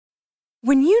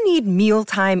When you need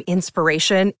mealtime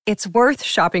inspiration, it's worth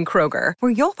shopping Kroger,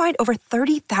 where you'll find over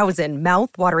 30,000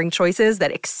 mouth-watering choices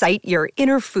that excite your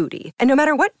inner foodie. And no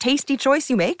matter what tasty choice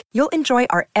you make, you'll enjoy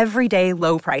our everyday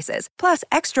low prices, plus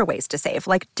extra ways to save,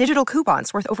 like digital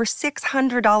coupons worth over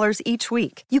 $600 each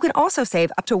week. You can also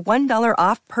save up to $1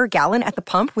 off per gallon at the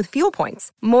pump with fuel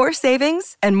points. More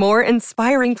savings and more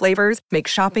inspiring flavors make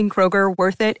shopping Kroger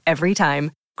worth it every time.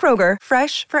 Kroger,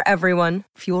 fresh for everyone.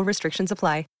 Fuel restrictions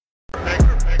apply.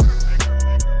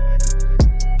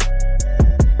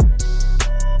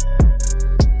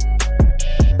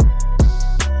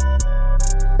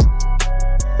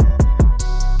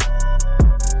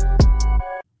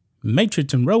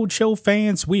 Matrix and Roadshow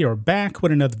fans, we are back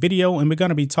with another video, and we're going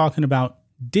to be talking about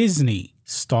Disney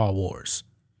Star Wars.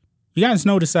 You guys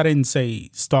notice I didn't say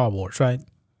Star Wars, right?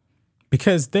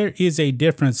 Because there is a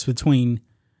difference between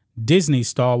Disney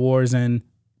Star Wars and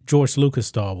George Lucas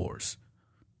Star Wars.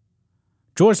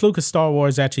 George Lucas Star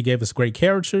Wars actually gave us great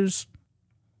characters.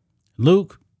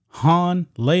 Luke, Han,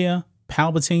 Leia,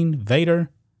 Palpatine, Vader.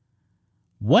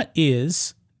 What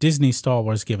is Disney Star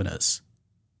Wars giving us?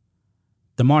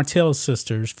 The Martell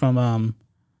sisters from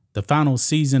the final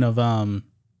season of the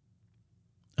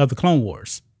Clone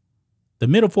Wars. The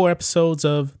middle 4 episodes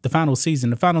of the final season.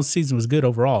 The final season was good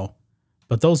overall,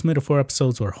 but those middle 4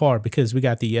 episodes were hard because we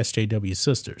got the SJW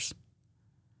sisters.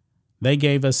 They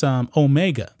gave us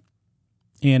Omega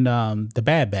in the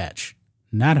Bad Batch.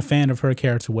 Not a fan of her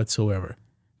character whatsoever.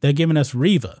 They're giving us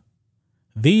Reva.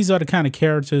 These are the kind of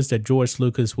characters that George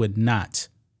Lucas would not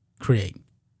create.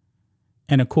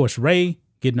 And of course, Rey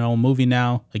getting her own movie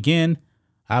now. Again,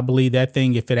 I believe that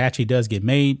thing, if it actually does get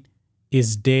made,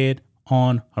 is dead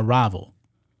on arrival.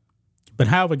 But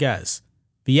however, guys,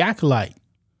 the Acolyte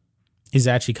is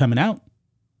actually coming out.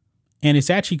 And it's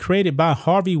actually created by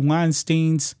Harvey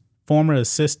Weinstein's former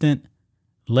assistant,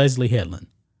 Leslie Headland.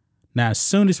 Now, as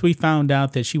soon as we found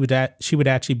out that she would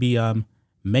actually be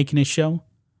making this show,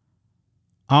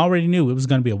 I already knew it was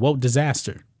going to be a woke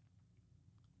disaster.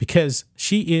 Because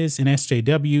she is an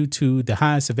SJW to the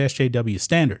highest of SJW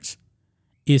standards.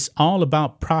 It's all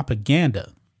about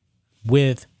propaganda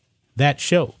with that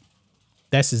show.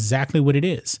 That's exactly what it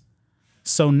is.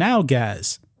 So now,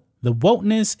 guys, the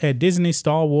wokeness at Disney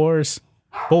Star Wars,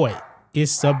 boy,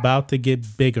 it's about to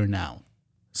get bigger now.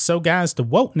 So, guys, the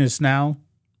wokeness now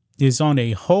is on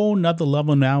a whole nother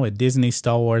level now at Disney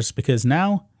Star Wars, because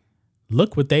now,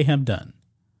 look what they have done.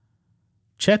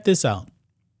 Check this out.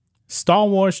 Star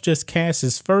Wars just cast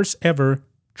its first ever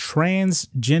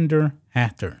transgender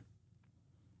actor.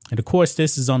 And of course,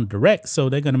 this is on direct, so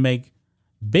they're going to make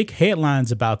big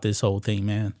headlines about this whole thing,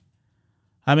 man.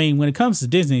 I mean, when it comes to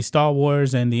Disney, Star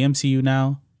Wars, and the MCU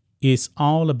now, it's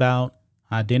all about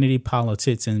identity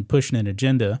politics and pushing an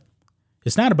agenda.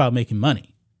 It's not about making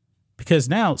money. Because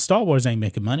now Star Wars ain't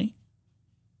making money.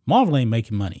 Marvel ain't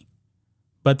making money.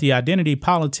 But the identity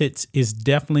politics is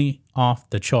definitely off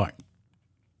the chart.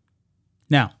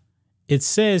 Now, it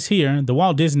says here, the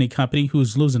Walt Disney Company,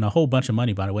 who's losing a whole bunch of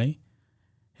money, by the way,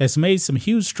 has made some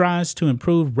huge strides to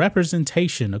improve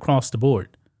representation across the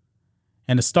board.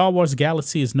 And the Star Wars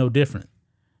galaxy is no different.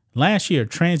 Last year,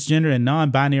 transgender and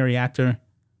non-binary actor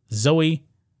Zoe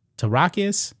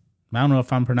Tarakis, I don't know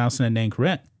if I'm pronouncing that name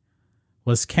correct,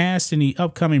 was cast in the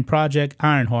upcoming Project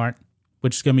Ironheart,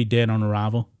 which is going to be dead on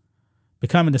arrival,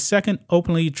 becoming the second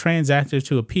openly trans actor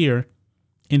to appear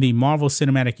in the Marvel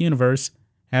Cinematic Universe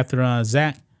after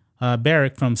Zach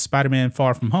Barrick from Spider-Man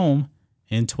Far From Home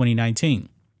in 2019.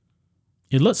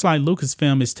 It looks like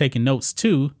Lucasfilm is taking notes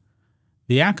too.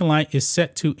 The Acolyte is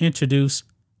set to introduce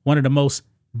one of the most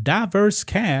diverse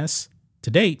casts to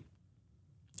date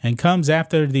and comes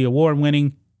after the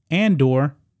award-winning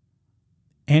Andor.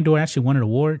 Andor actually won an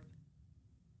award?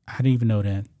 I didn't even know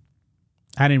that.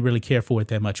 I didn't really care for it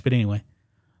that much, but anyway.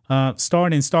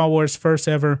 Starred in Star Wars' first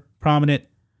ever prominent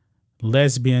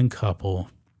lesbian couple.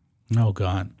 Oh,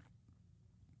 God.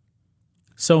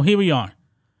 So here we are.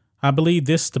 I believe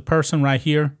this is the person right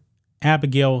here,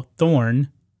 Abigail Thorne.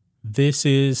 This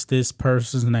is this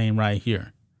person's name right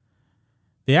here.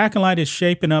 The Acolyte is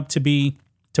shaping up to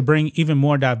bring even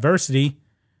more diversity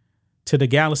to the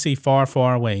galaxy far,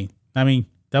 far away. I mean,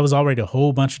 that was already a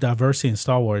whole bunch of diversity in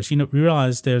Star Wars. You know, we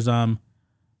realize there's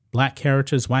black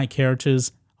characters, white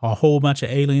characters, a whole bunch of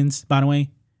aliens, by the way.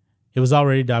 It was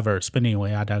already diverse, but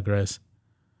anyway, I digress.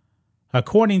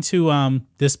 According to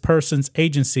this person's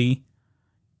agency,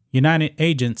 United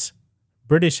Agents,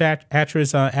 British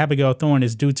actress Abigail Thorne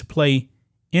is due to play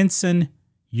Ensign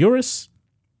Eurus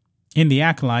in The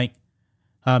Acolyte,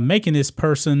 making this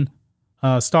person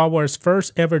Star Wars'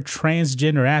 first ever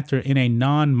transgender actor in a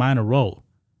non-minor role.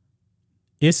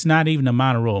 it's not even a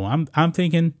minor role. I'm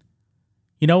thinking,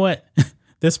 you know what?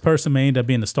 This person may end up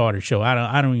being the star of the show.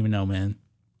 I don't even know, man.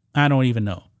 I don't even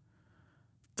know.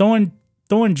 Thorne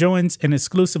joins an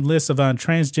exclusive list of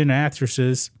transgender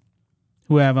actresses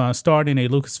who have starred in a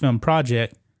Lucasfilm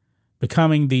project,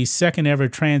 becoming the second ever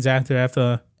trans actor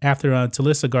after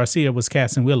Talisa Garcia was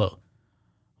cast in Willow.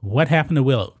 What happened to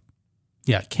Willow?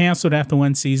 Yeah, canceled after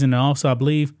one season, and also, I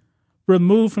believe,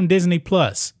 removed from Disney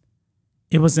Plus.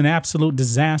 It was an absolute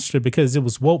disaster because it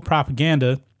was woke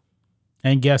propaganda.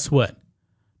 And guess what?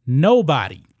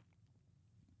 Nobody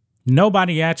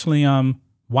actually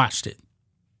watched it.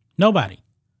 Nobody.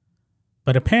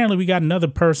 But apparently we got another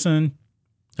person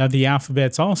of the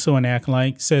alphabets also an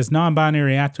Acolyte. Says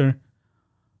non-binary actor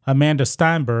Amanda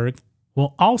Steinberg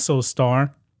will also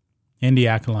star in the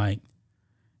Acolyte.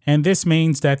 And this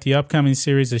means that the upcoming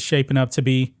series is shaping up to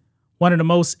be one of the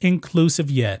most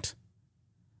inclusive yet.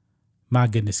 My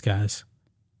goodness, guys.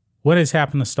 What has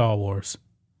happened to Star Wars?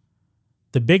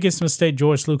 The biggest mistake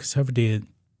George Lucas ever did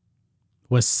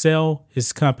was sell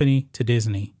his company to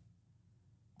Disney.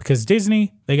 Because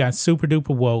Disney, they got super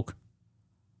duper woke.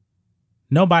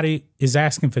 Nobody is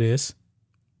asking for this.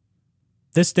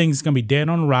 This thing's going to be dead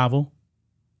on arrival.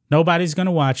 Nobody's going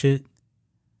to watch it.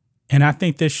 And I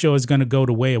think this show is going to go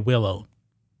the way of Willow.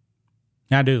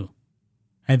 I do.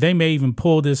 And they may even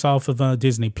pull this off of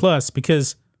Disney Plus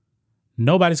because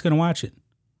nobody's going to watch it.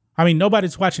 I mean,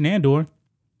 nobody's watching Andor.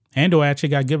 Andor actually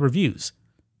got good reviews.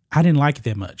 I didn't like it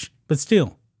that much. But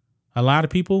still, a lot of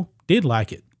people did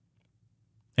like it.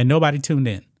 And nobody tuned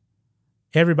in.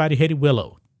 Everybody hated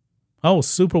Willow. Oh,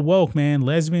 super woke, man.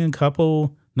 Lesbian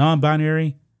couple,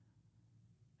 non-binary.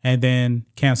 And then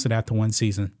canceled after one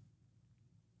season.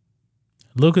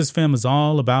 Lucasfilm is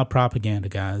all about propaganda,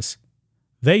 guys.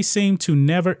 They seem to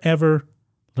never, ever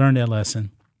learn their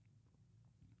lesson.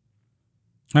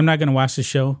 I'm not going to watch the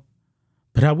show,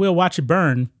 but I will watch it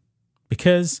burn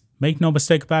because, make no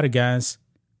mistake about it, guys,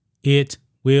 it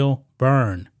will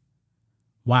burn.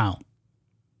 Wow.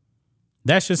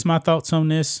 That's just my thoughts on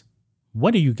this.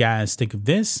 What do you guys think of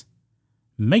this?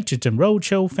 Matrix and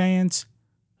Roadshow fans,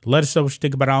 let us know what you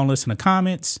think about all this in the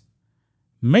comments.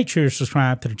 Make sure you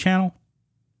subscribe to the channel,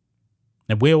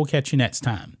 and we'll catch you next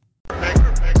time.